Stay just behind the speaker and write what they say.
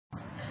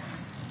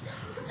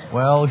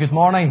Well, good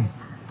morning.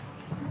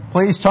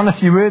 Please turn,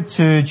 if you would,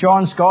 to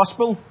John's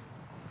Gospel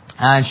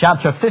and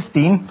chapter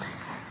 15,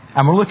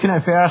 and we're looking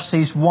at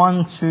verses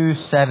 1 to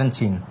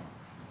 17.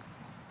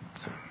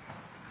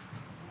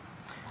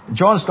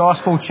 John's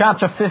Gospel,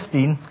 chapter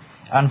 15,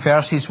 and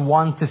verses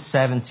 1 to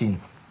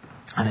 17.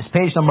 And it's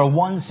page number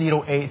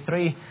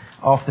 1083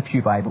 of the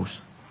Pew Bibles.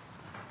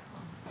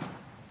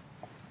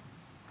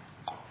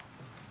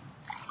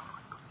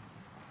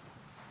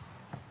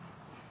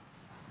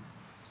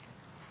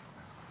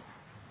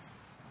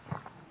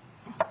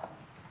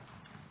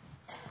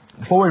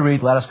 Before we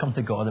read, let us come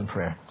to God in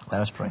prayer.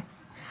 Let us pray.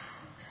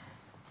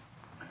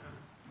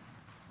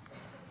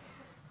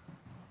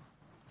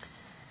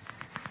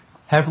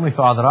 Heavenly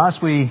Father, as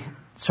we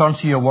turn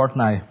to your word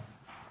now,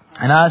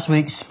 and as we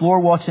explore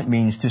what it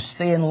means to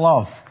stay in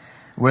love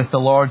with the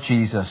Lord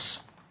Jesus,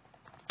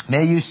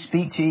 may you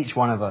speak to each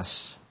one of us.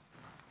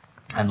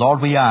 And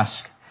Lord, we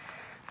ask,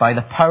 by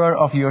the power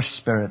of your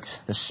Spirit,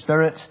 the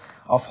Spirit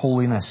of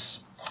holiness,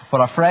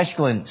 for a fresh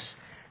glimpse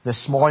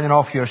this morning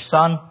of your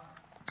Son,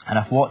 and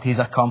of what he's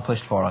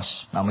accomplished for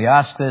us. And we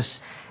ask this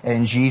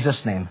in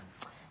Jesus' name.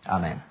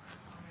 Amen.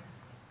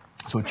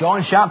 So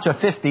John chapter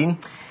 15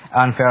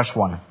 and verse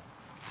 1.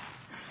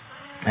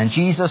 And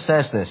Jesus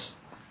says this: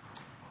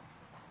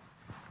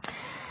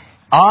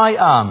 I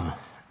am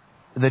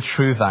the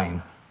true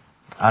vine,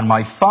 and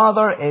my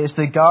Father is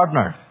the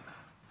gardener.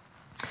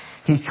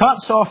 He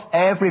cuts off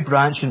every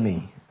branch in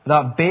me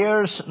that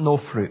bears no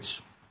fruit,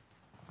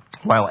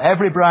 while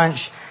every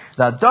branch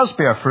that does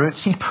bear fruit,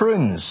 he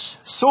prunes,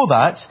 so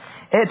that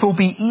it will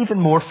be even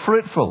more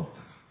fruitful.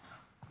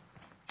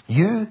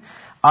 You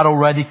are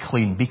already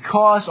clean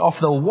because of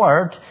the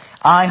word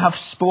I have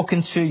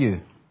spoken to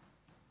you.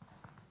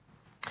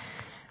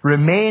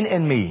 Remain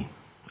in me,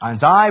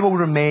 and I will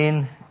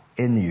remain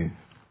in you.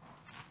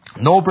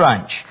 No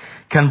branch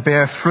can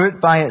bear fruit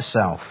by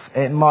itself.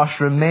 It must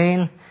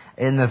remain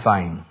in the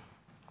vine.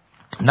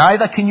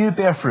 Neither can you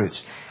bear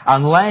fruit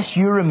unless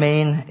you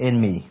remain in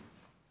me.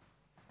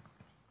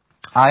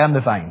 I am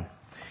the vine.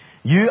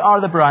 You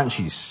are the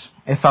branches.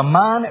 If a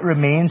man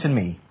remains in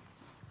me,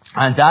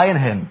 and I in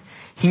him,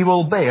 he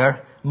will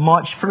bear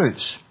much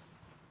fruit.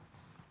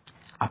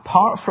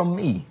 Apart from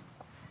me,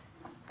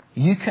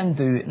 you can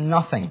do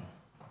nothing.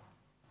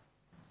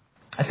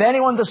 If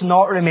anyone does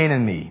not remain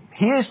in me,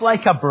 he is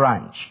like a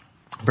branch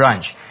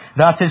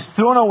that is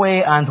thrown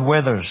away and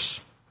withers.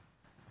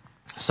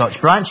 Such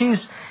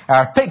branches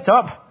are picked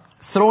up,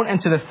 thrown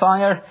into the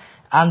fire,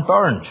 and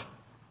burned.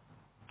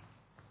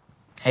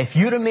 If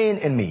you remain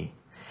in me,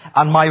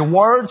 and my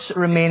words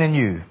remain in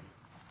you,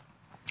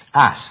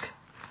 ask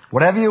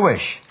whatever you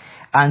wish,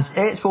 and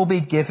it will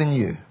be given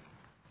you.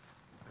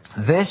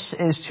 This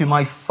is to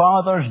my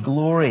Father's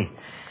glory,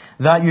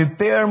 that you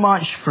bear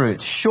much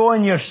fruit,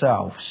 showing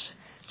yourselves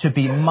to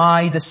be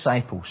my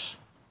disciples.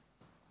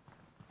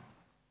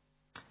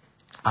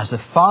 As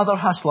the Father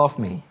has loved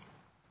me,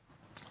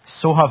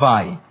 so have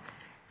I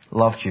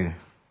loved you.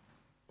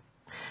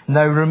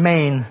 Now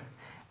remain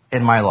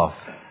in my love.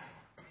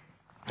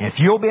 If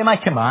you obey my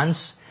commands,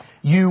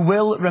 you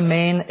will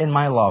remain in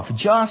my love,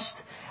 just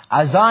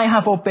as I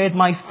have obeyed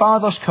my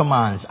Father's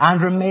commands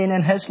and remain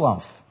in his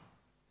love.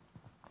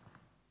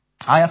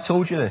 I have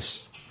told you this,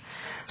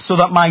 so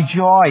that my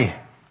joy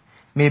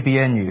may be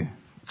in you,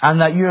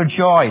 and that your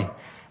joy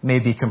may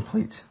be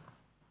complete.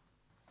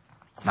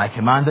 My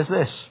command is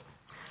this: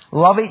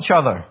 love each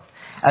other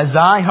as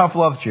I have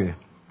loved you.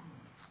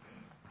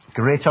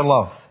 Greater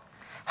love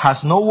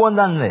has no one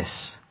than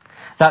this,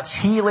 that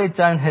he laid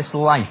down his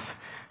life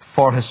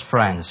for his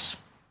friends.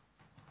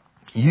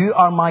 You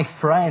are my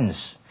friends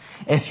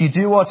if you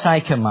do what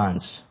I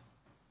command.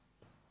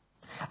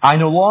 I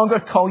no longer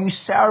call you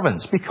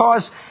servants,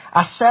 because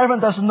a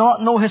servant does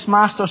not know his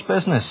master's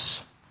business.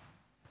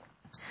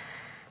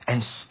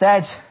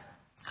 Instead,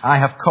 I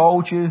have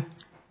called you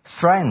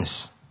friends.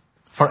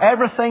 For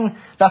everything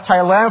that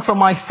I learned from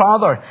my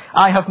Father,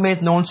 I have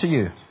made known to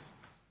you.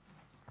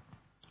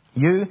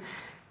 You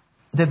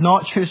did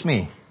not choose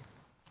me,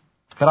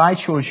 but I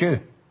chose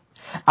you,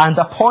 and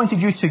appointed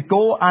you to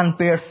go and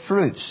bear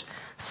fruit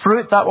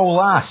that will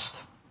last.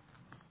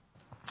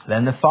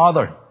 Then the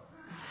Father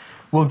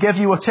will give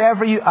you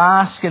whatever you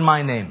ask in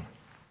my name.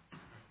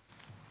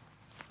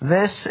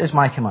 This is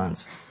my command: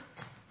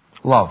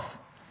 love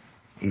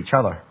each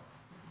other.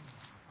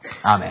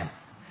 Amen.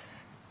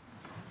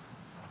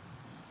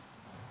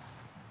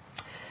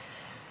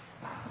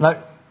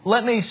 Now,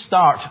 let me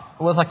start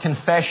with a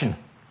confession.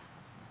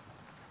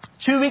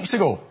 2 weeks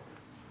ago,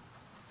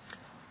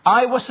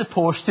 I was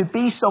supposed to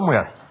be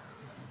somewhere,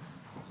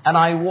 and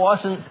I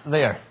wasn't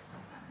there.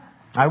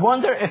 I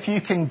wonder if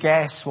you can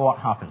guess what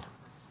happened.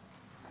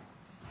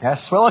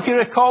 Yes, well, if you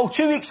recall,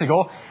 2 weeks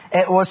ago,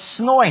 it was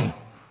snowing.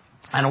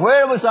 And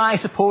where was I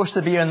supposed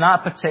to be on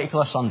that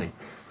particular Sunday?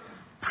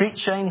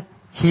 Preaching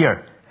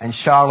here in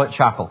Charlotte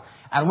Chapel.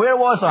 And where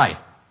was I?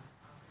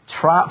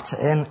 Trapped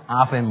in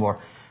Avonmore.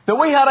 But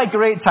we had a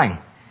great time.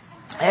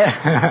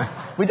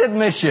 We did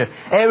miss you.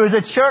 It was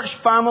a church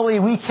family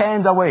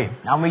weekend away.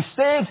 And we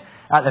stayed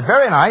at the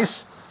very nice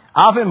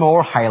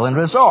Avonmore Highland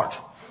Resort.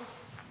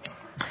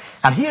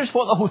 And here's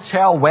what the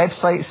hotel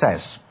website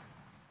says.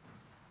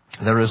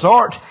 The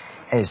resort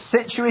is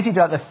situated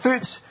at the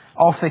foot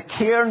of the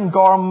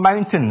Cairngorm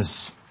Mountains,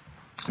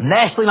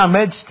 nestling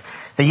amidst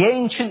the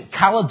ancient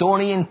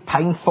Caledonian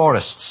pine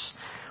forests,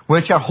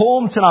 which are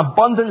home to an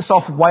abundance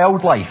of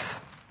wildlife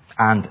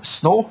and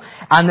snow,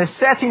 and the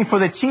setting for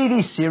the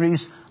TV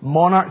series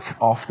Monarch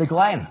of the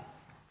Glen.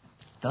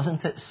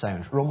 Doesn't it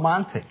sound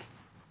romantic?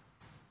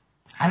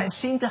 And it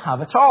seemed to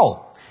have it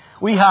all.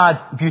 We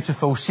had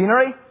beautiful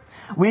scenery,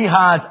 we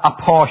had a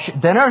posh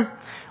dinner,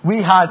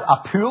 we had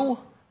a pool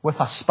with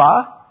a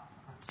spa,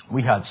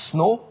 we had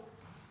snow,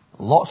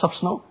 lots of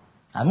snow,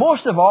 and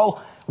most of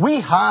all,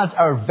 we had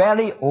our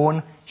very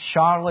own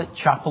Charlotte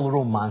Chapel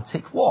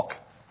romantic walk.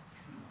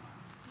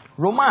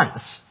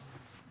 Romance.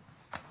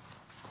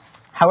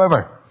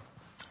 However,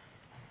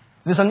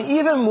 there's an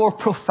even more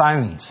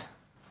profound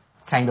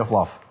kind of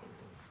love.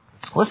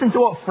 Listen to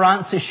what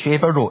Francis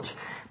Schaeffer wrote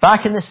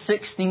back in the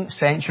 16th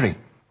century.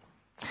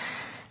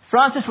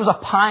 Francis was a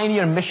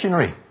pioneer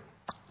missionary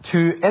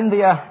to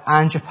India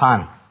and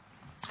Japan.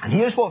 And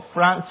here's what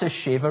Francis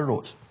Schaeffer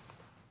wrote.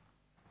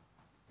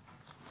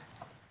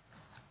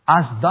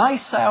 As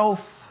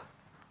thyself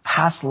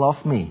hast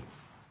loved me,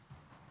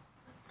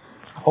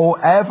 O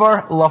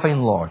ever-loving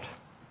Lord,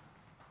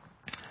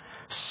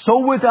 so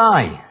would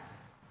I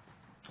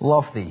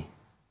love thee,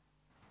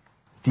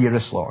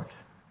 dearest Lord.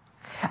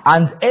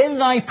 And in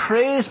thy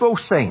praise will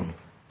sing,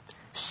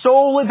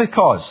 solely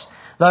because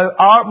thou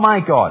art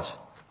my God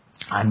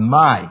and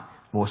my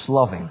most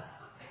loving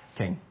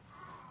King.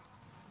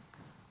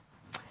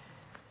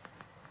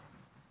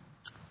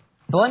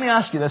 But let me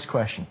ask you this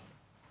question.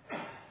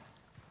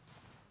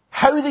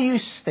 How do you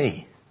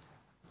stay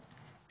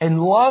in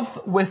love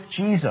with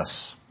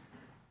Jesus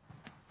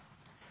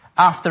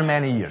after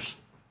many years?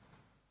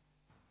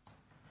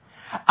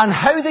 And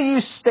how do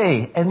you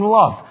stay in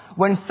love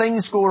when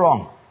things go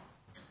wrong?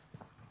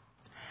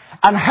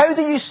 And how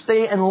do you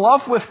stay in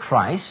love with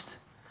Christ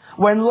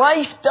when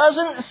life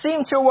doesn't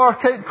seem to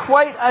work out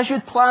quite as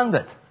you'd planned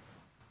it?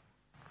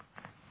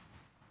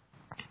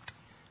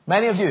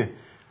 Many of you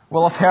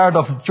will have heard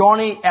of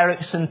Joni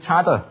Eareckson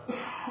Tada.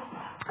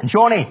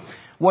 Joni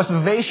was a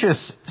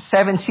vivacious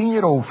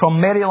 17-year-old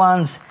from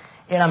Maryland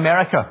in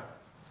America.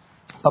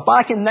 But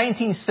back in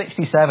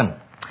 1967,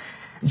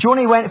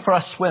 Joni went for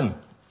a swim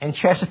in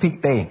Chesapeake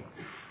Bay.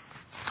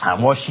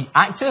 And was she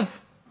active?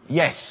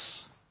 Yes.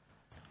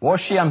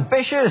 Was she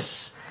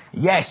ambitious?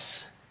 Yes.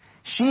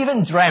 She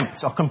even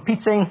dreamt of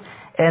competing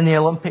in the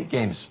Olympic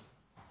Games.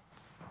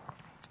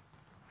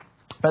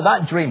 But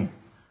that dream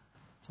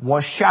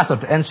was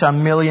shattered into a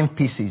million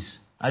pieces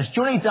as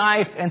Joni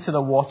dived into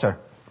the water.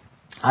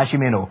 As you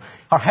may know,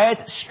 her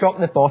head struck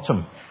the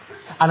bottom,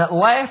 and it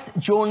left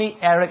Joni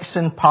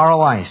Eareckson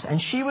paralysed,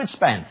 and she would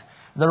spend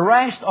the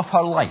rest of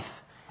her life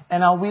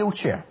in a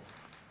wheelchair.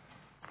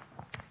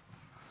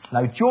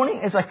 Now,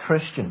 Joni is a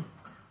Christian.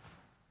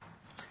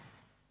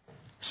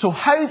 So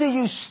how do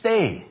you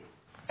stay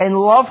in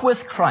love with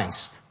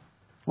Christ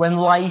when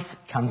life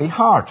can be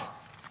hard?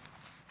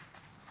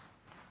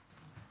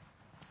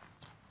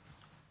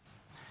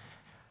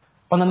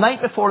 On the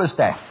night before his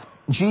death,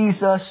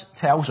 Jesus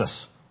tells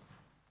us,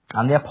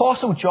 and the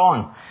Apostle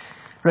John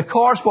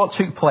records what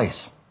took place.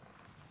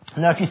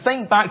 Now, if you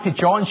think back to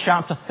John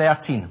chapter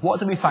 13, what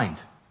do we find?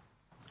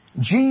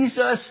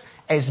 Jesus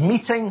is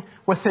meeting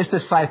with his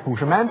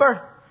disciples,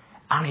 remember?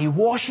 And he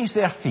washes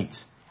their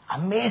feet.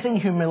 Amazing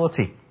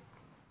humility.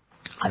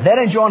 And then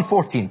in John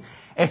 14,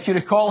 if you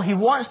recall, he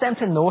wants them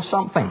to know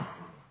something.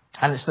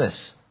 And it's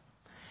this.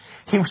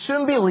 He'll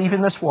soon be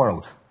leaving this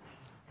world,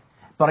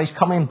 but he's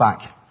coming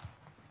back.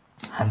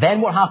 And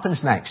then what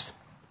happens next?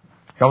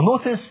 You'll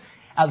notice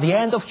at the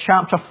end of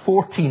chapter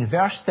 14,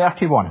 verse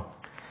 31,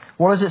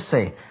 what does it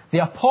say? The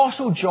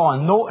Apostle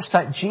John notes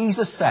that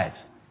Jesus said,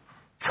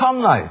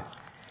 "Come now,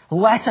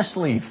 let us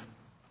leave."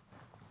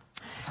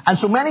 And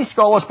so many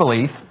scholars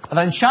believe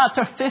that in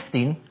chapter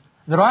 15,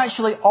 they're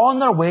actually on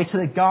their way to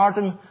the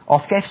Garden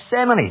of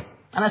Gethsemane.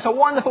 And it's a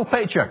wonderful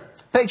picture.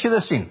 Picture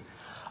this scene.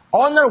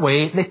 On their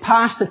way, they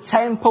pass the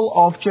Temple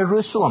of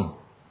Jerusalem.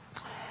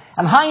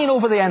 And hanging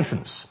over the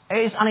entrance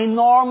is an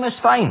enormous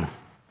vine.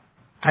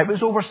 It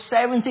was over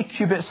 70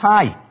 cubits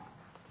high.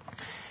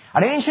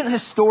 And ancient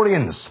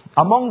historians,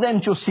 among them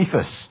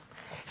Josephus,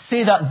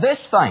 say that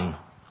this vine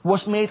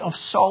was made of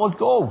solid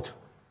gold.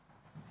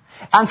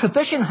 And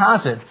tradition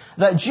has it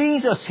that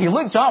Jesus, he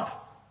looked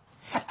up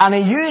and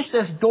he used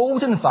this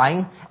golden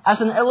vine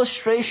as an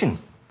illustration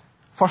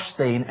for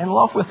staying in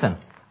love with him.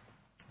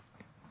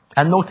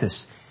 And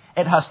notice,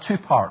 it has two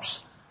parts.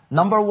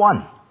 Number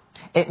one,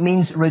 it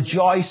means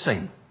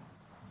rejoicing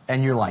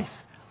in your life.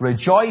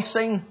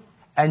 Rejoicing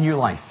in your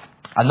life.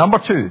 And number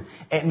two,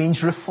 it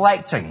means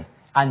reflecting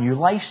a new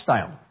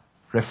lifestyle.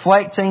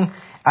 Reflecting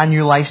a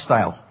new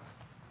lifestyle.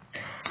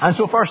 And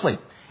so firstly,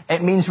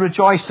 it means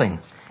rejoicing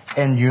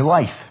in new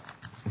life.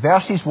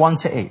 Verses 1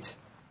 to 8.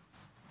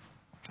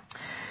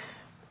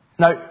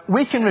 Now,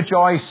 we can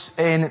rejoice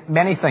in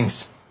many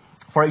things.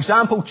 For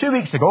example, 2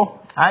 weeks ago,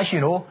 as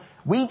you know,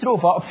 we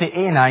drove up the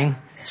A9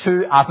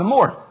 to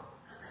Avonmore.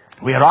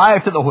 We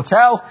arrived at the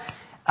hotel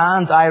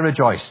and I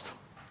rejoiced.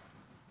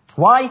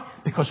 Why?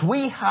 Because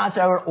we had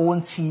our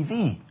own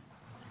TV,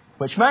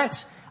 which meant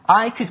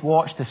I could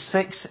watch the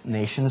Six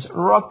Nations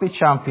Rugby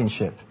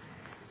Championship.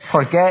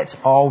 Forget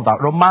all that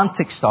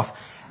romantic stuff.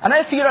 And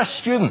if you're a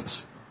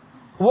student,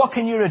 what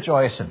can you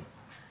rejoice in?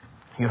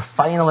 Your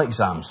final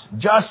exams.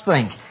 Just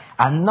think,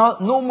 and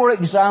no more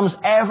exams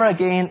ever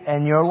again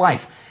in your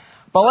life.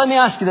 But let me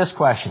ask you this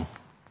question.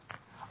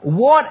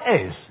 What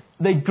is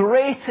the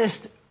greatest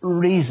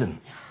reason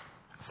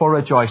for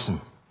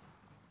rejoicing?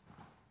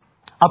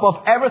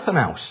 Above everything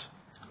else,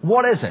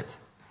 what is it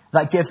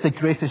that gives the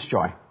greatest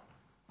joy?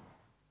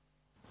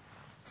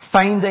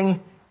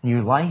 Finding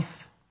new life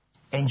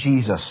in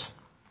Jesus.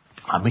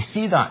 And we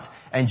see that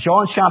in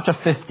John chapter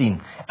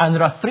 15. And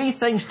there are three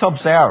things to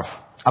observe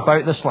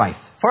about this life.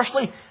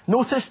 Firstly,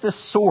 notice the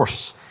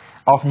source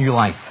of new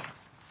life.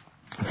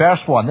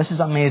 Verse 1. This is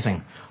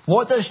amazing.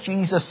 What does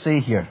Jesus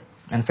say here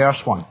in verse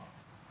 1?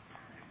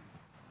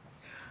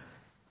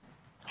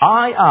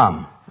 I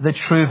am the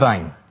true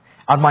vine,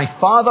 and my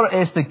Father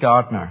is the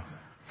gardener.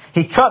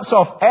 He cuts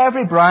off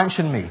every branch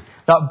in me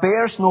that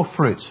bears no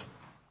fruit,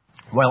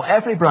 while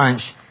every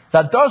branch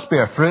that does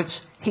bear fruit,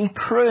 he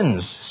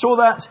prunes, so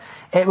that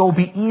it will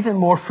be even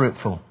more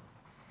fruitful.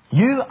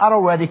 You are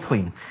already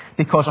clean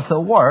because of the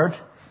word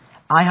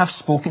I have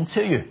spoken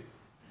to you.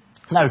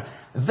 Now,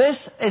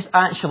 this is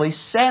actually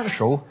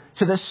central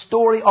to the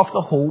story of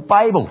the whole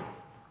Bible.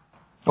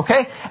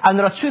 Okay? And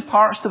there are two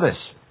parts to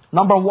this.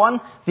 Number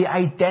one, the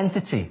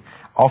identity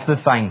of the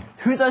vine.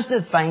 Who does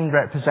the vine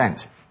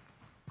represent?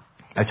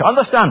 Now, to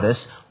understand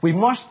this, we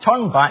must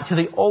turn back to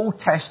the Old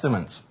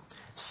Testament.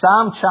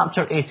 Psalm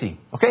chapter 80.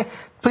 Okay?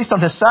 Please turn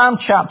to Psalm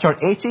chapter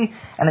 80,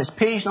 and it's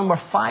page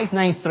number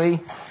 593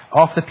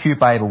 of the Pew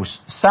Bibles.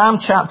 Psalm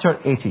chapter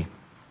 80.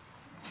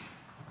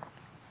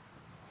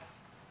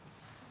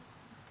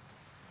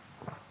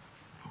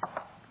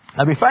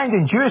 Now, we find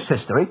in Jewish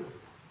history,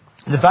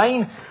 the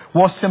vine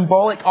was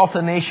symbolic of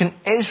the nation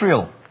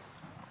Israel.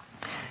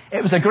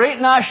 It was a great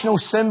national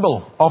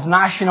symbol of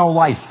national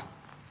life.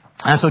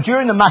 And so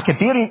during the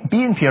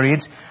Maccabean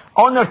period,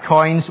 on their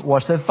coins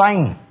was the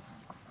vine.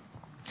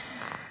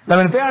 Now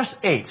in verse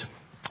 8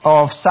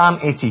 of Psalm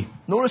 80,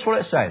 notice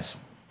what it says.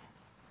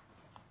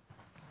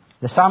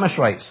 The psalmist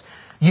writes,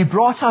 You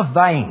brought a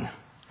vine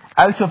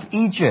out of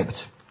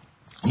Egypt.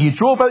 You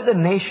drove out the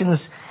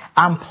nations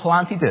and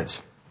planted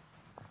it.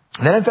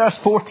 Then in verse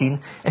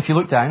 14, if you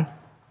look down,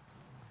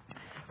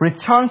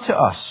 Return to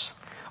us,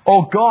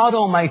 O God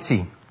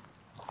Almighty.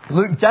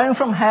 Look down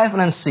from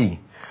heaven and see.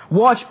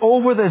 Watch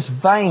over this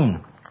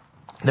vine,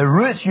 the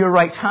roots your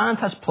right hand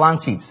has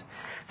planted,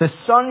 the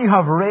son you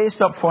have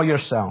raised up for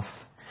yourself.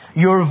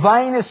 Your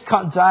vine is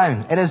cut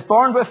down. It is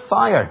burned with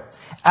fire.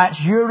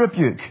 At your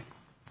rebuke,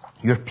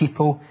 your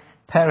people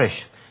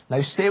perish.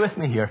 Now stay with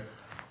me here.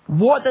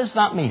 What does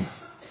that mean?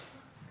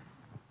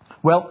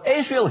 Well,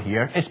 Israel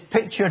here is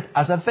pictured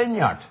as a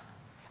vineyard.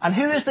 And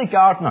who is the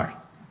gardener?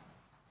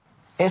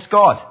 It's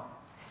God.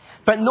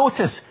 But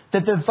notice,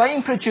 did the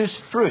vine produce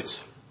fruit?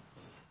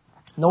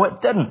 No,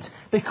 it didn't.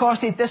 Because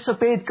they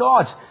disobeyed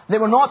God. They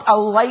were not a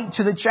light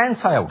to the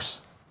Gentiles.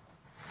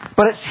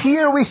 But it's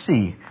here we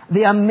see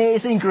the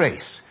amazing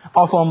grace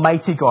of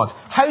Almighty God.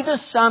 How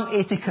does Psalm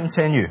 80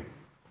 continue?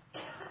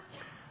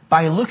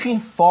 By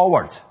looking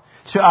forward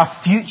to a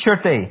future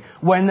day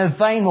when the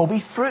vine will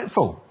be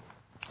fruitful.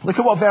 Look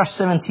at what verse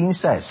 17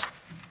 says.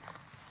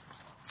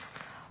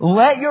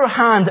 Let your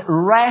hand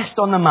rest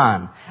on the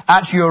man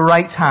at your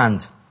right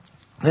hand,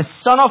 the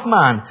Son of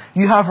Man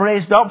you have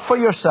raised up for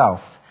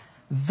yourself.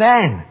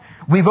 Then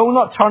we will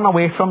not turn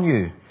away from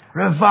you.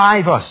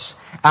 Revive us,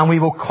 and we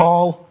will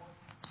call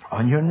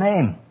on your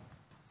name.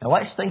 Now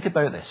let's think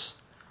about this.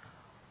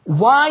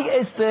 Why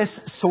is this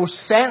so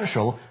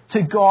central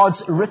to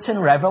God's written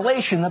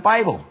revelation in the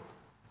Bible?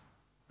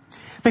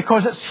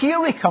 Because it's here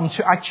we come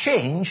to a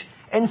change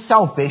in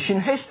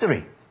salvation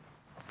history.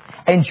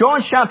 In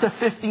John chapter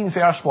 15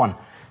 verse 1,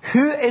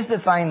 who is the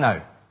vine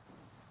now?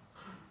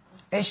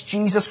 It's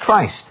Jesus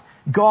Christ,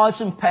 God's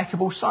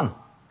impeccable Son.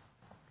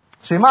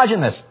 So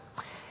imagine this.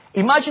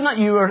 Imagine that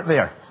you were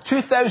there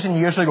 2,000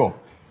 years ago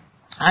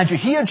and you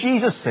hear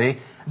Jesus say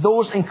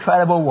those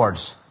incredible words,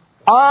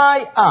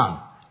 I am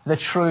the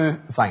true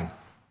vine.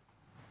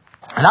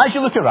 And as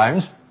you look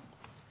around,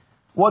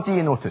 what do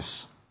you notice?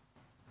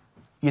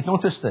 You'd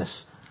notice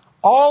this.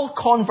 All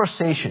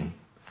conversation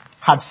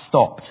had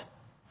stopped.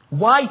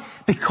 Why?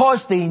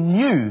 Because they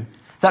knew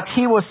that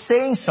he was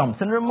saying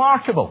something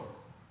remarkable.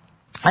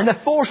 And the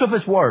force of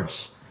his words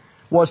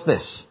was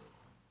this.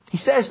 He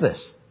says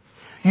this.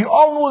 You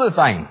all know the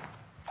vine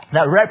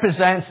that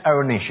represents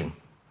our nation.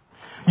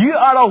 You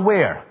are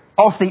aware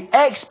of the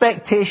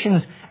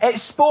expectations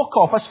it spoke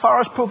of as far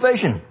as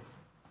provision.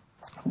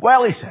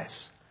 Well, he says,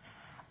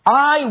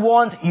 I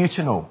want you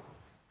to know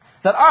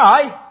that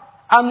I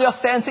am the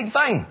authentic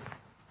vine.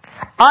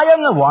 I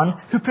am the one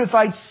who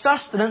provides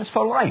sustenance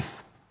for life.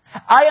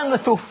 I am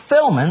the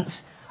fulfillment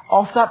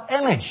of that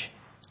image.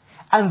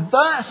 And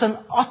that's an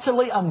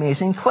utterly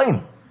amazing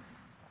claim.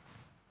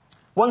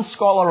 One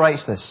scholar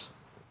writes this: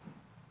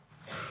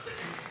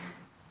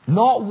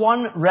 not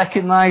one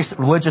recognized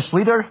religious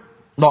leader,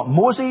 not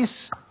Moses,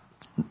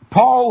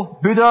 Paul,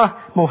 Buddha,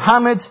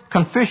 Mohammed,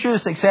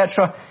 Confucius,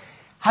 etc.,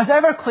 has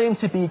ever claimed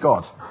to be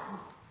God.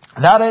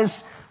 That is,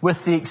 with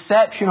the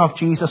exception of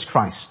Jesus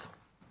Christ.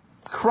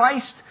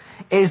 Christ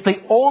is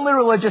the only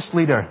religious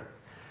leader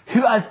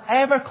who has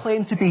ever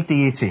claimed to be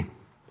deity,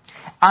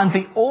 and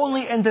the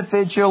only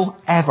individual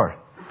ever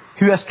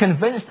who has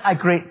convinced a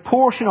great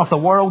portion of the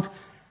world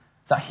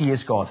that he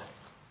is God.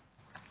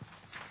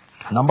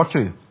 Number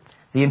 2,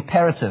 the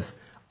imperative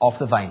of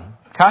the vine.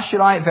 Cast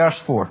your eye at verse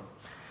 4.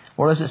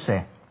 What does it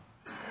say?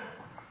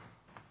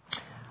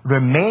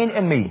 Remain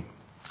in me,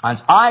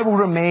 and I will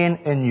remain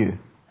in you.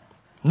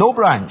 No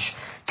branch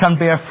can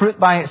bear fruit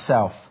by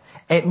itself.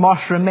 It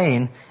must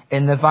remain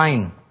in the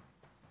vine.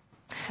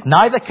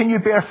 Neither can you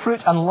bear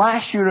fruit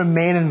unless you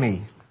remain in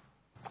me.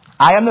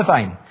 I am the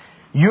vine.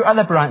 You are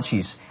the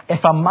branches.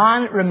 If a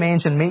man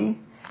remains in me,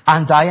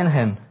 and I in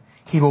him,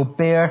 he will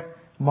bear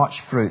much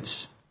fruit.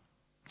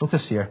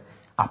 Notice here,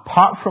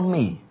 apart from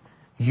me,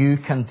 you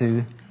can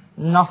do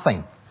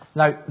nothing.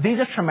 Now, these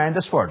are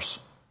tremendous words.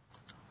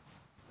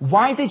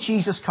 Why did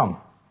Jesus come?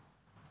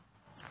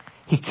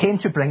 He came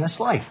to bring us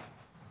life.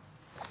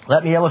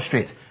 Let me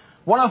illustrate.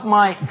 One of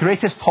my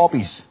greatest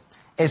hobbies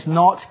is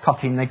not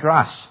cutting the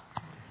grass.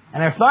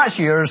 And if that's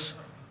yours,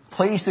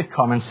 please do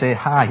come and say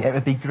hi. It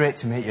would be great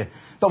to meet you.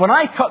 But when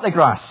I cut the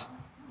grass,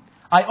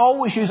 I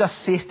always use a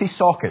safety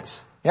socket.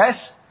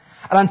 Yes?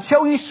 And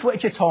until you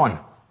switch it on,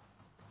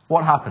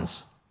 what happens?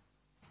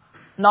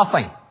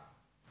 Nothing.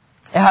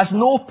 It has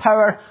no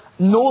power,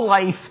 no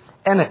life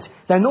in it.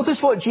 Now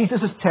notice what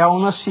Jesus is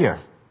telling us here.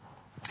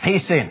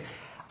 He's saying,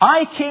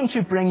 I came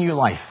to bring you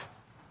life.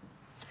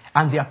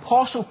 And the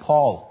Apostle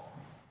Paul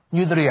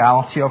knew the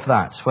reality of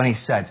that when he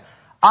said,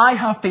 I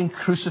have been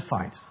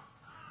crucified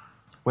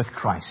with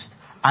Christ.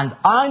 And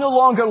I no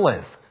longer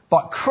live,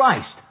 but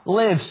Christ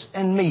lives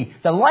in me.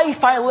 The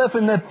life I live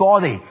in the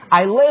body,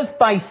 I live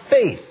by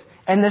faith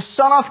in the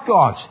Son of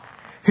God,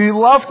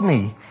 who loved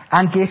me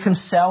and gave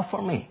himself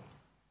for me.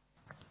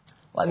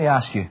 Let me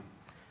ask you,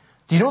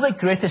 do you know the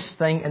greatest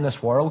thing in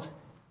this world?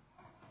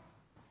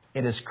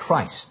 It is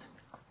Christ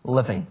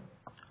living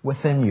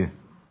within you.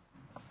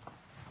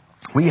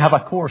 We have a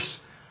course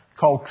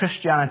called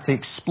Christianity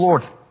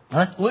Explored.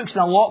 And it looks in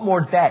a lot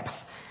more depth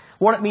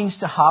what it means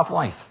to have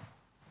life.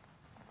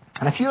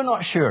 And if you're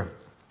not sure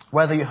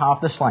whether you have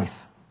this life,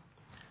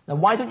 then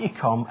why don't you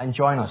come and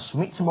join us?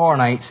 We'll meet tomorrow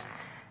night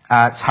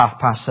at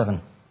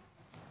 7:30.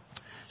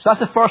 So that's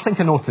the first thing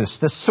to notice,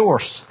 the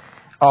source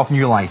of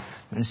new life.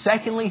 And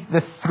secondly,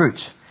 the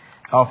fruit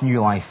of new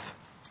life.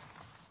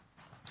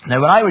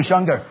 Now, when I was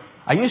younger,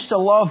 I used to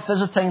love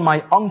visiting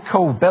my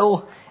Uncle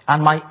Bill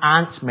and my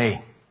Aunt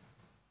May.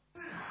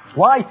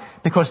 Why?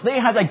 Because they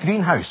had a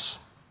greenhouse.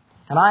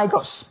 And I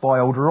got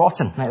spoiled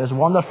rotten. It was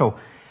wonderful.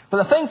 But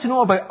the thing to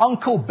know about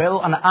Uncle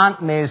Bill and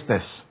Aunt May is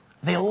this.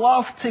 They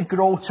love to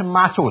grow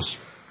tomatoes.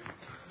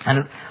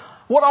 And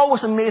what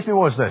always amazed me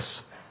was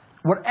this.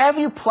 Wherever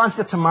you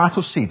planted a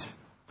tomato seed,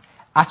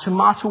 a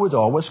tomato would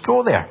always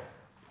grow there.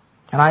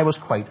 And I was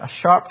quite a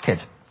sharp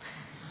kid.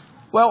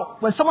 Well,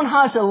 when someone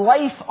has the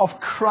life of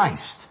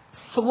Christ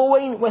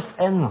flowing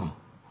within them,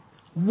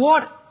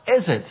 what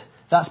is it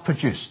that's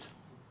produced?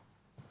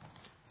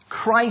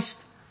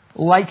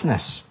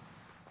 Christ-likeness.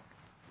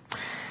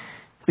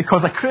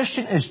 Because a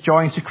Christian is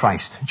joined to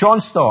Christ. John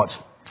Stott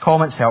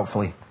comments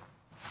helpfully.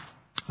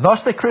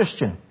 Thus the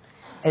Christian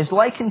is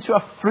likened to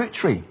a fruit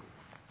tree,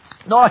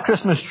 not a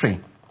Christmas tree.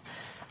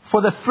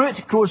 For the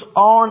fruit grows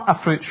on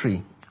a fruit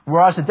tree,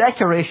 whereas the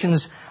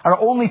decorations are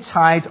only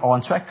tied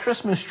onto a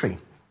Christmas tree.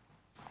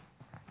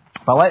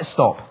 But let's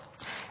stop.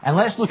 And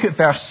let's look at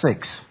verse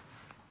 6.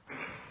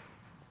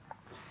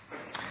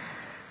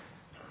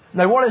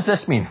 Now what does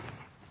this mean?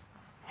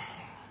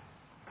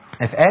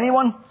 If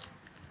anyone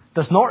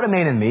does not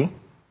remain in me,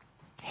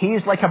 he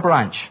is like a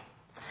branch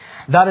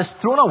that is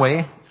thrown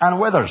away and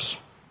withers.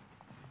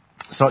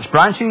 Such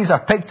branches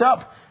are picked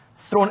up,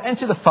 thrown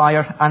into the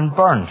fire and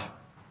burned.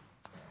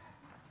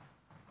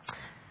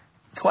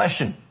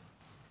 Question.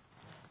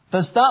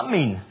 Does that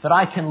mean that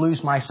I can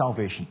lose my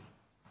salvation?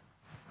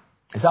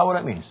 Is that what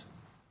it means?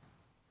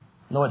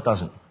 No, it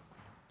doesn't.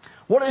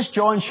 What does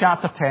John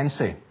chapter 10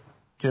 say?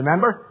 Do you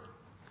remember?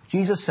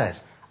 Jesus says,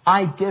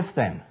 I give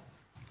them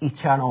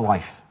eternal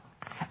life,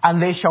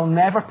 and they shall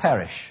never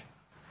perish.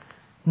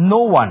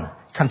 No one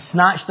can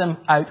snatch them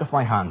out of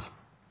my hand.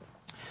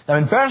 Now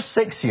in verse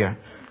 6 here,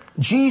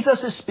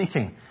 Jesus is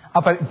speaking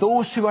about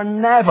those who are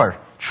never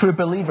true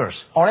believers,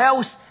 or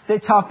else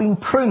they'd have been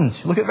pruned.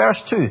 Look at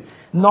verse 2,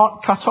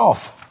 not cut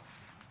off.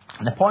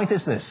 And the point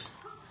is this.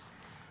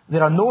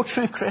 There are no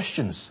true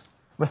Christians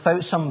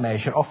without some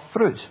measure of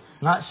fruit.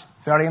 And that's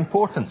very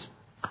important.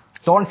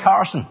 Don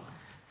Carson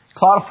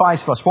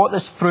clarifies for us what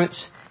this fruit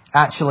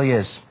actually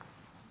is.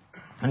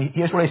 And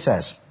here's what he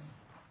says.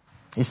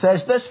 He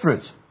says, this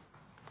fruit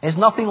is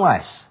nothing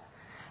less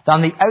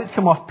than the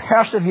outcome of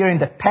persevering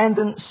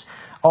dependence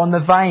on the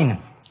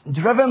vine,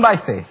 driven by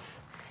faith,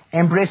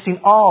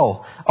 embracing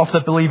all of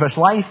the believer's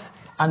life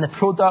and the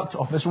product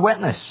of his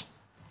witness.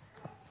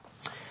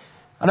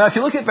 And now if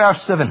you look at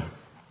verse 7,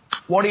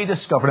 what do you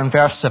discover in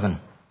verse 7?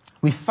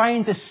 We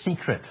find the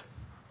secret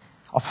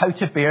of how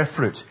to bear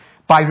fruit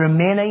by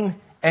remaining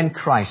in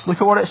Christ.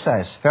 Look at what it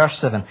says, verse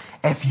 7.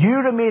 If you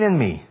remain in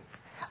me,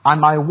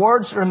 and my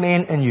words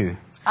remain in you,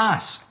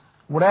 ask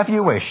whatever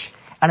you wish,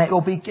 and it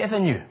will be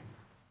given you.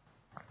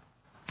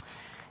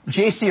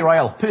 J.C.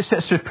 Ryle puts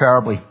it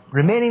superbly.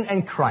 Remaining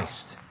in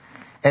Christ,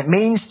 it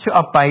means to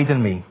abide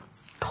in me,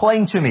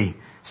 cling to me,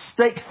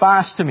 stick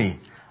fast to me,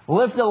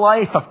 live the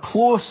life of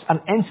close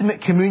and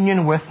intimate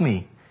communion with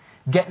me,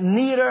 get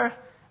nearer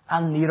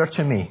and nearer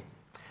to me,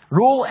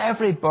 roll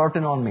every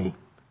burden on me,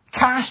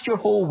 cast your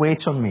whole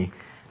weight on me,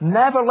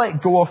 never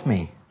let go of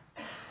me,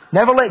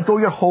 never let go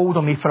your hold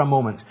on me for a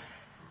moment.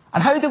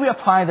 And how do we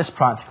apply this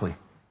practically?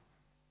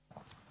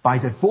 By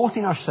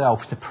devoting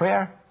ourselves to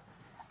prayer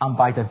and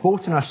by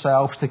devoting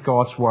ourselves to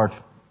God's Word.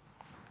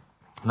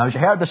 Now, as you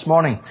heard this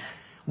morning,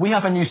 we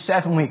have a new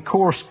 7-week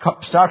course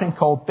starting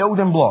called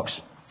Building Blocks.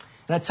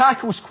 And it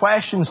tackles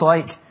questions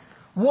like,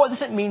 what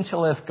does it mean to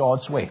live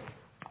God's way?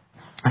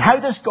 And how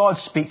does God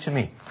speak to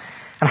me?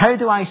 And how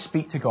do I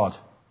speak to God?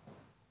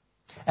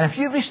 And if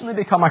you've recently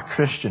become a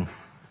Christian,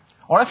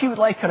 or if you would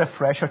like a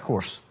refresher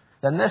course,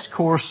 then this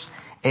course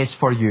is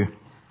for you.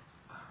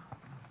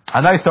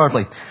 And now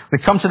thirdly, we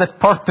come to the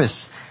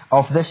purpose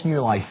of this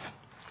new life.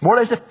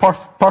 What is the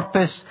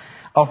purpose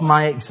of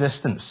my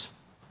existence?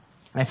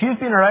 And if you've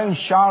been around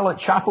Charlotte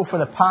Chapel for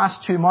the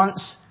past 2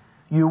 months,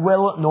 you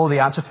will know the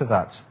answer to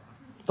that.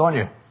 Don't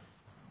you?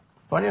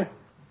 Don't you?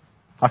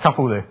 A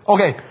couple do.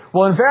 Okay,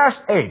 well in verse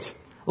 8,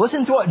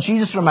 listen to what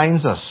Jesus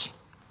reminds us.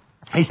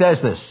 He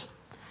says this,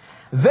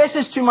 "This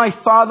is to my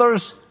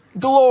Father's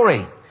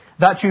glory,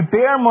 that you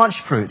bear much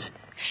fruit,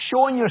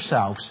 showing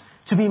yourselves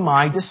to be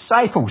my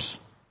disciples."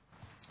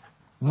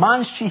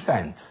 Man's chief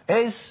end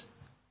is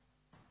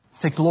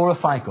to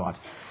glorify God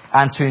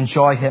and to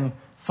enjoy Him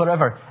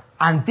forever.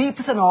 And deep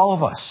within all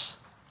of us,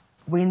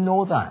 we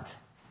know that.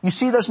 You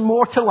see, there's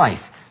more to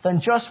life than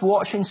just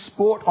watching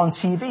sport on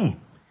TV,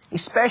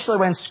 especially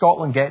when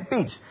Scotland get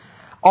beat,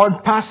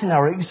 or passing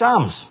our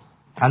exams.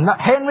 And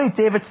that Henry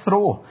David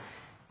Thoreau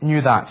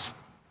knew that.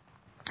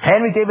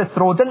 Henry David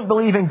Thoreau didn't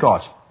believe in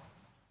God.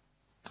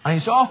 And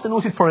he's often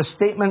noted for his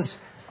statements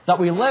that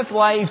we live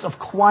lives of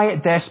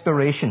quiet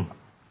desperation.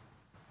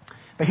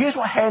 But here's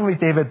what Henry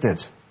David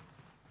did.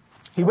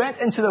 He went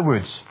into the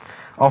woods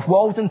of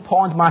Walden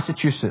Pond,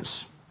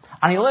 Massachusetts,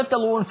 and he lived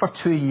alone for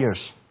 2 years.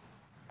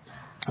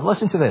 And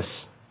listen to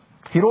this.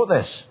 He wrote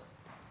this,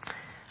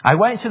 "I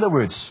went to the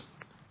woods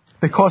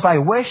because I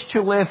wished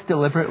to live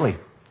deliberately,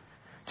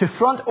 to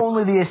front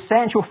only the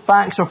essential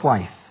facts of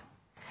life,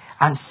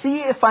 and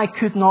see if I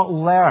could not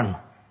learn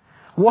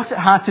what it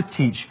had to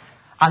teach,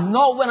 and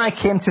not when I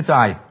came to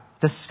die,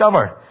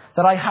 discover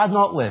that I had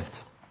not lived."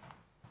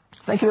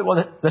 Think about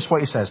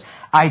what he says.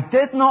 "I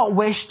did not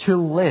wish to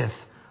live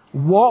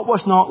what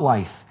was not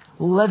life.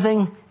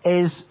 Living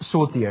is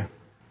so dear."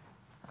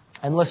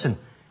 And listen,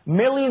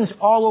 millions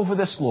all over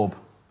this globe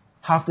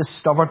have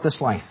discovered this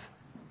life.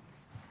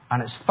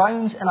 And it's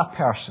found in a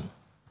person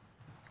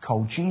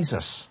called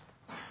Jesus.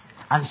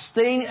 And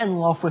staying in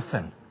love with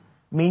Him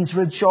means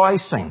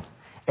rejoicing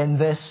in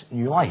this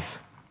new life.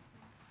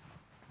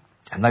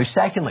 And now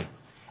secondly,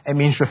 it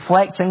means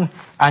reflecting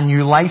a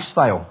new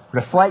lifestyle.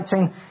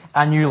 Reflecting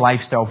a new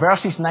lifestyle.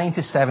 Verses 9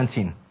 to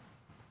 17.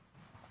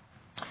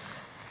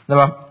 Now,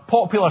 a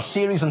popular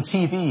series on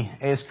TV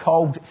is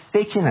called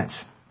Faking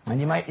It. And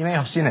you may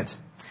have seen it.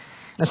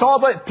 And it's all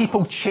about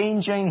people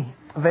changing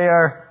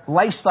their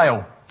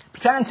lifestyle,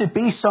 pretending to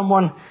be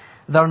someone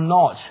they're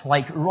not,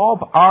 like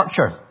Rob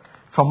Archer,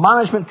 from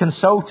management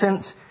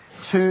consultant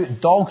to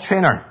dog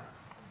trainer.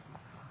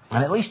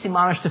 And at least he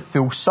managed to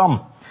fool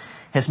some.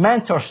 His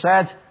mentor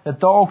said the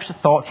dogs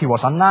thought he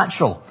was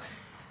unnatural.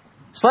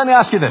 So let me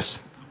ask you this.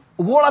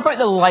 What about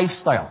the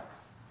lifestyle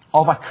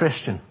of a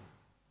Christian?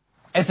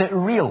 Is it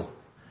real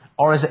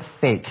or is it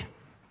fake?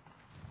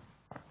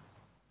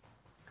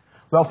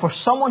 Well, for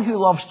someone who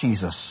loves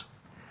Jesus,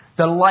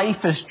 their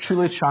life is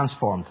truly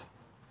transformed.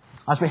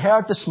 As we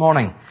heard this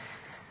morning,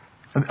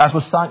 as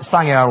was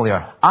sang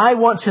earlier, "I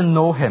want to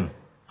know Him.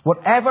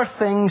 Whatever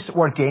things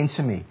were gain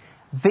to me,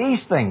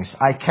 these things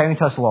I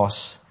count as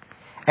loss,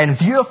 in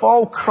view of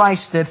all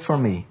Christ did for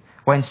me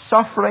when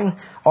suffering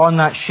on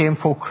that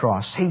shameful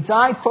cross. He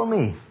died for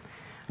me,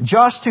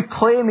 just to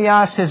claim me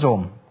as His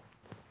own,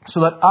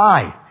 so that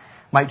I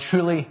might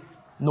truly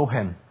know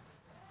Him."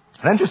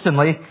 And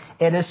interestingly,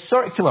 it is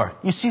circular.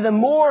 You see, the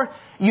more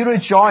you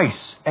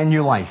rejoice in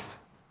your life,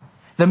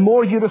 the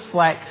more you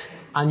reflect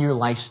on your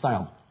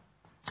lifestyle.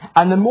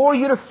 And the more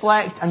you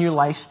reflect on your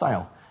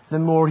lifestyle, the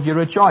more you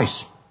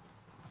rejoice.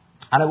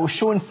 And it will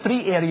show in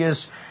 3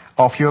 areas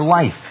of your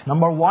life.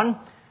 Number 1,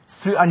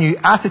 through a new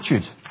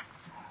attitude.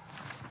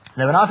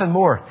 Now, in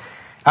Avonmore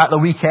at the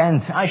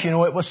weekend, as you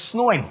know, it was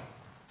snowing.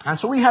 And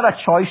so we had a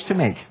choice to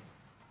make.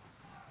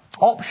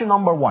 Option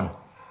number 1.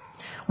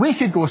 We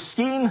could go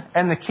skiing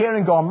in the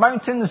Cairngorm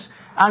Mountains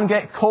and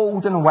get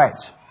cold and wet.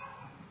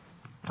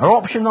 Or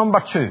option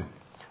number 2,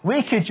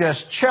 we could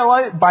just chill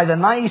out by the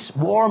nice,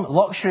 warm,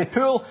 luxury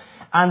pool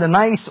and the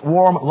nice,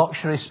 warm,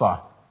 luxury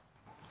spa.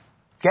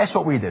 Guess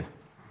what we did?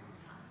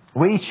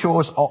 We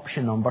chose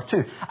option number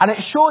 2. And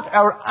it showed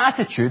our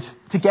attitude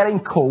to getting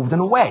cold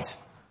and wet.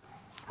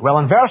 Well,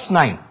 in verse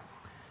 9,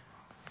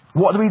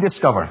 what do we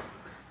discover?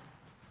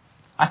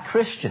 A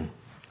Christian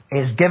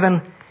is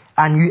given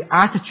a new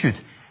attitude.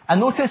 And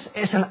notice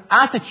it's an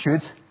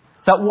attitude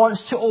that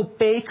wants to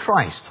obey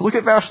Christ. Look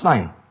at verse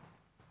 9.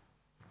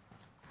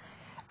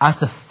 As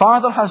the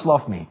Father has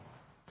loved me,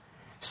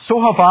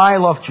 so have I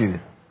loved you.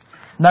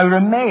 Now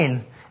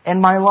remain in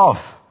my love.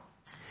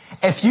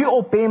 If you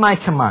obey my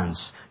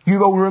commands, you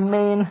will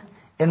remain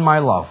in my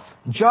love,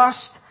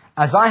 just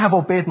as I have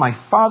obeyed my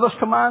Father's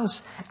commands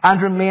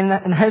and remain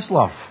in his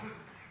love.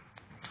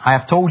 I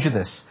have told you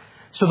this,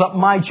 so that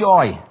my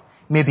joy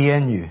may be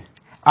in you,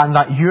 and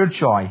that your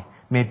joy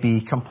may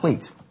be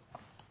complete.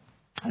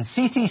 And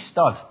C.T.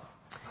 Studd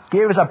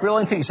gave us a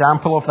brilliant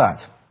example of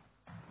that.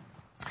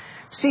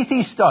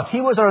 C.T. Studd,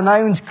 he was a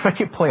renowned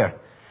cricket player,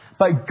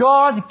 but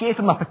God gave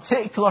him a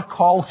particular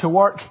call to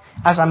work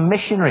as a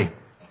missionary.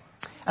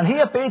 And he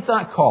obeyed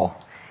that call.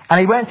 And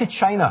he went to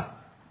China.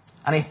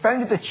 And he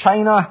founded the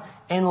China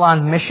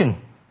Inland Mission.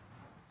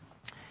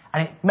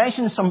 And he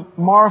mentioned some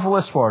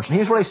marvelous words. And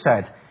here's what he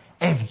said.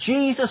 If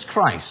Jesus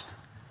Christ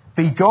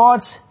be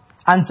God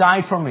and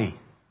died for me,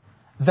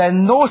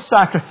 then no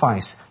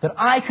sacrifice that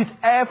I could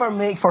ever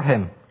make for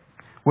him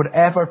would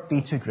ever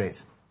be too great.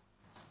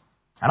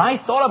 And I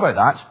thought about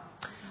that.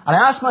 And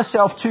I asked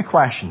myself 2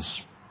 questions.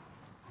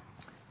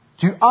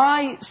 Do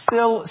I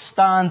still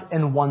stand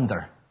in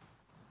wonder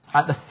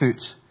at the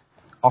foot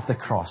of the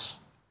cross?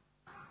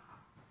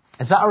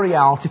 Is that a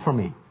reality for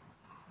me?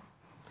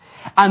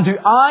 And do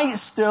I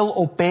still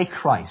obey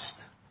Christ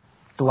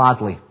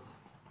gladly?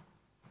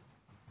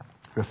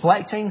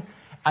 Reflecting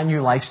a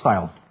new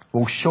lifestyle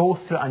will show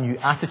through a new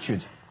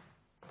attitude.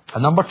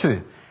 And number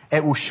 2,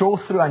 it will show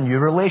through a new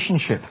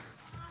relationship.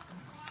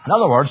 In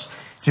other words,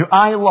 do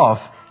I love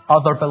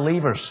other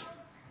believers?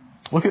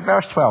 Look at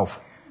verse 12.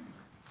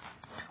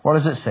 What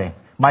does it say?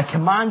 My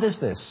command is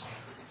this: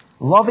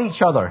 love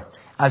each other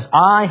as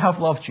I have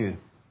loved you.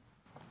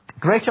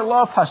 Greater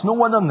love has no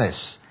one than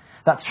this,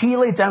 that he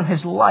laid down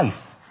his life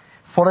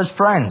for his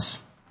friends.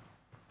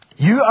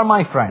 You are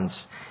my friends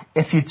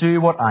if you do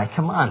what I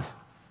command.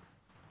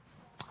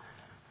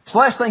 So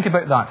let's think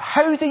about that.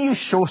 How do you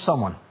show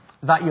someone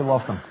that you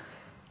love them?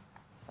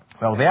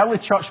 Well, the early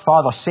church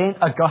father, St.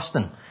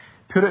 Augustine,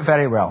 put it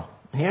very well.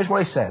 And here's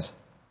what he says.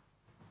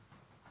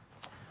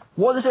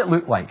 What does it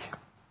look like?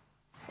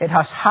 It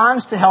has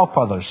hands to help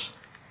others,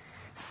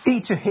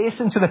 feet to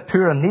hasten to the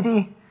poor and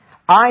needy,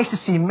 eyes to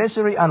see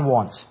misery and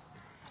want,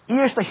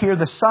 ears to hear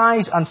the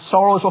sighs and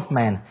sorrows of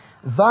men.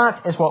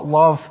 That is what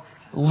love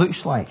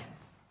looks like.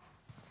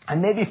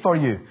 And maybe for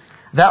you,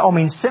 that will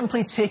mean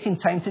simply taking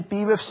time to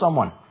be with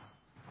someone,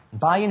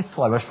 buying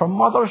flowers for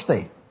Mother's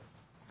Day,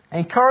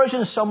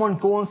 encouraging someone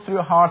going through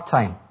a hard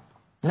time,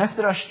 and if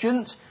they're a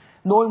student,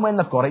 knowing when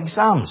they've got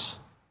exams.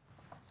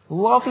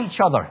 Love each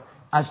other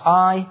as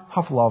I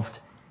have loved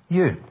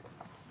you.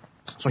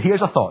 So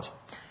here's a thought.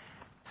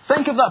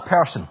 Think of that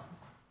person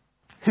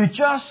who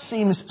just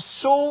seems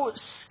so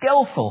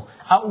skillful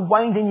at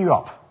winding you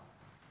up.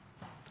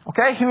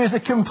 Okay? Who is the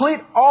complete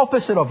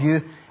opposite of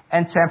you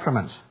in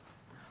temperament.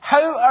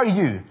 How are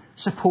you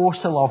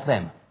supposed to love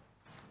them?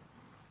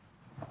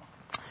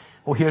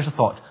 Well, here's a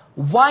thought.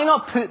 Why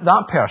not put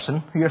that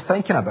person who you're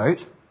thinking about,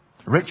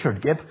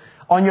 Richard Gibb,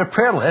 on your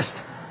prayer list?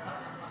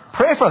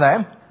 Pray for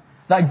them,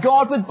 that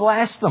God would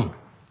bless them.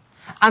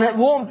 And it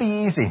won't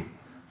be easy.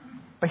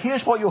 But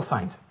here's what you'll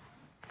find.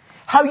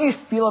 How you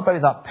feel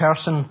about that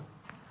person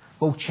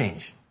will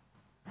change.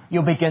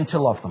 You'll begin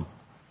to love them.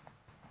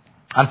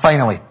 And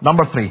finally,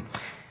 number 3,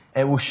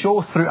 it will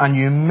show through a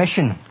new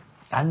mission.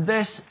 And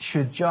this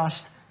should just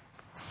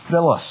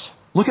thrill us.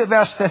 Look at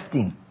verse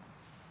 15.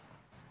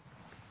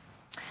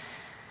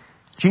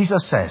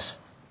 Jesus says,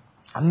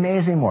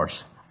 amazing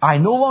words, I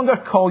no longer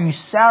call you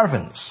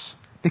servants,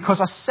 because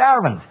a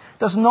servant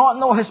does not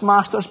know his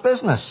master's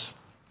business.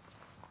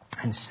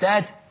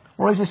 Instead,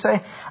 what does he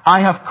say? I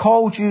have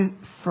called you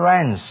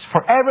friends,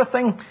 for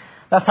everything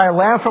that I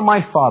learned from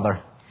my Father,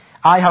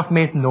 I have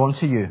made known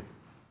to you.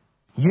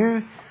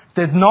 You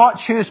did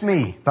not choose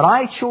me, but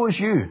I chose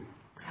you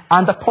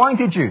and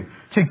appointed you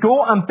to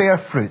go and bear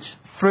fruit,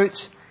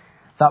 fruit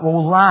that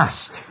will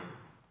last.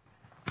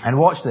 And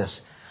watch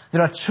this.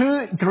 There are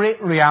 2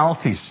 great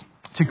realities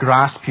to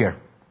grasp here.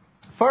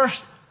 First,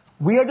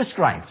 we are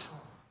described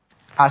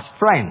as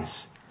friends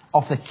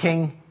of the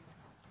King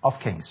of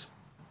Kings.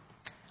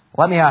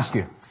 Let me ask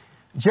you,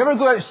 do you ever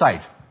go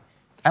outside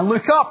and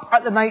look up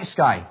at the night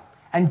sky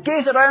and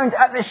gaze around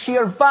at the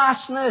sheer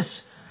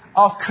vastness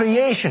of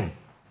creation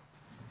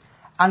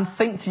and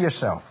think to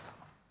yourself,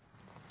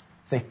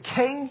 the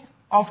King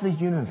of the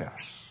universe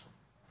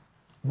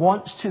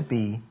wants to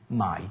be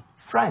my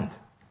friend?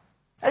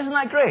 Isn't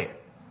that great?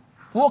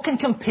 What can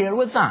compare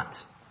with that?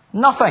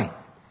 Nothing.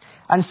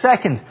 And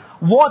second,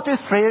 what do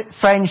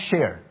friends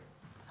share?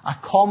 A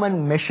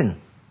common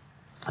mission.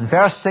 In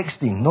verse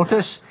 16,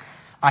 notice,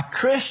 a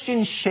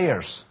Christian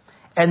shares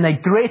in the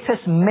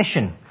greatest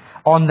mission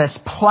on this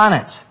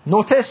planet.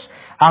 Notice,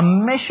 a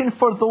mission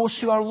for those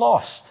who are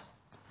lost.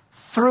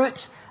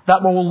 Fruit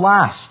that will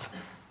last.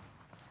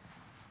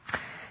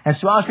 And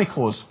so as we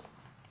close,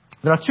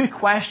 there are two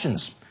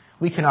questions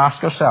we can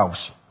ask ourselves.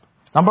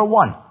 Number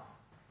one,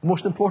 the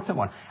most important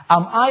one.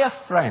 Am I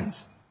a friend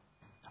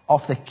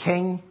of the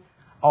King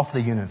of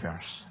the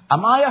universe?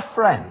 Am I a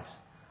friend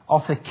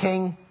of the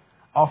King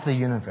of the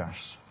universe?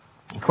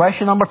 And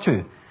question number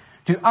two.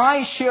 Do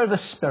I share the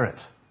spirit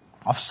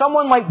of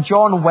someone like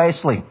John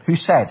Wesley, who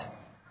said,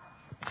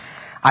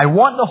 I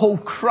want the whole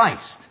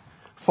Christ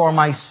for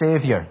my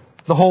Saviour,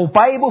 the whole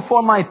Bible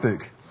for my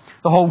book,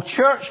 the whole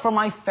church for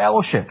my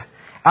fellowship,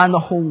 and the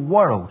whole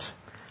world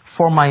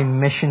for my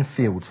mission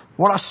field.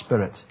 What a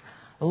spirit.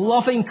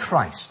 Loving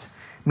Christ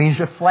means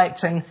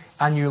reflecting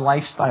a new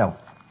lifestyle.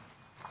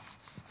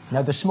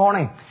 Now this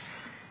morning,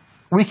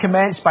 we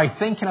commenced by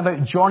thinking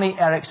about Johnny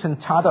Erickson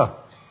Tada.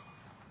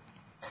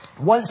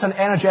 Once an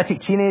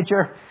energetic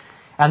teenager,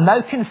 and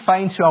now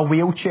confined to a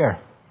wheelchair.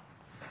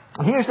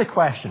 And here's the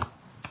question.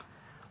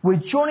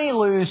 Would Joni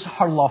lose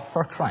her love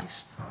for Christ?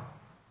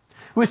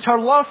 Would her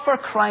love for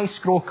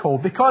Christ grow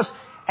cold? Because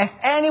if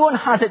anyone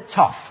had it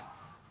tough,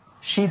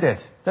 she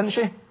did, didn't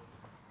she?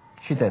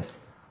 She did.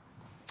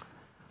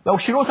 Well,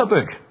 she wrote a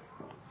book,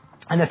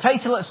 and the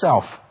title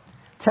itself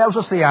tells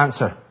us the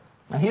answer.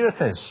 And here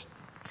it is.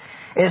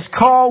 It's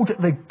called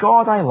The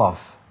God I Love,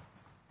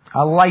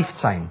 a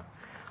lifetime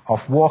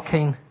of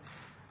walking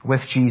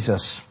with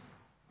Jesus.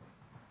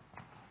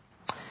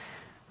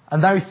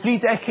 And now, 3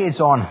 decades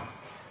on,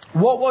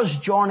 what was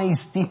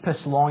Joni's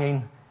deepest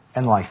longing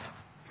in life?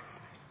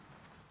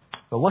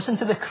 Well, listen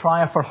to the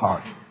cry of her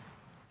heart.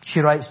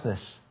 She writes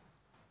this.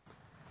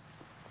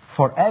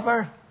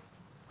 Forever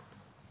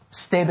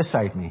stay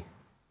beside me.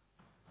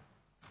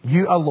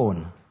 You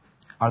alone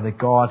are the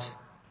God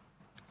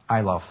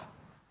I love.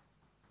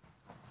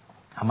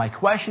 And my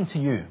question to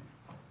you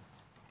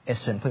is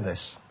simply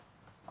this.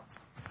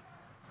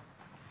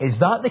 Is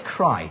that the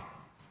cry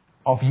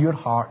of your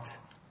heart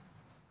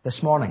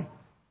this morning?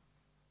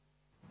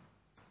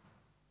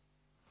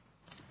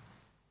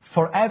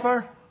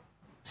 Forever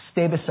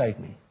stay beside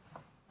me.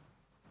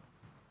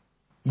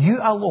 You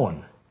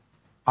alone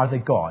are the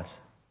God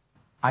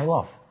I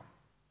love.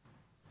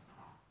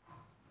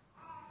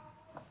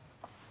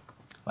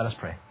 Let us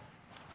pray.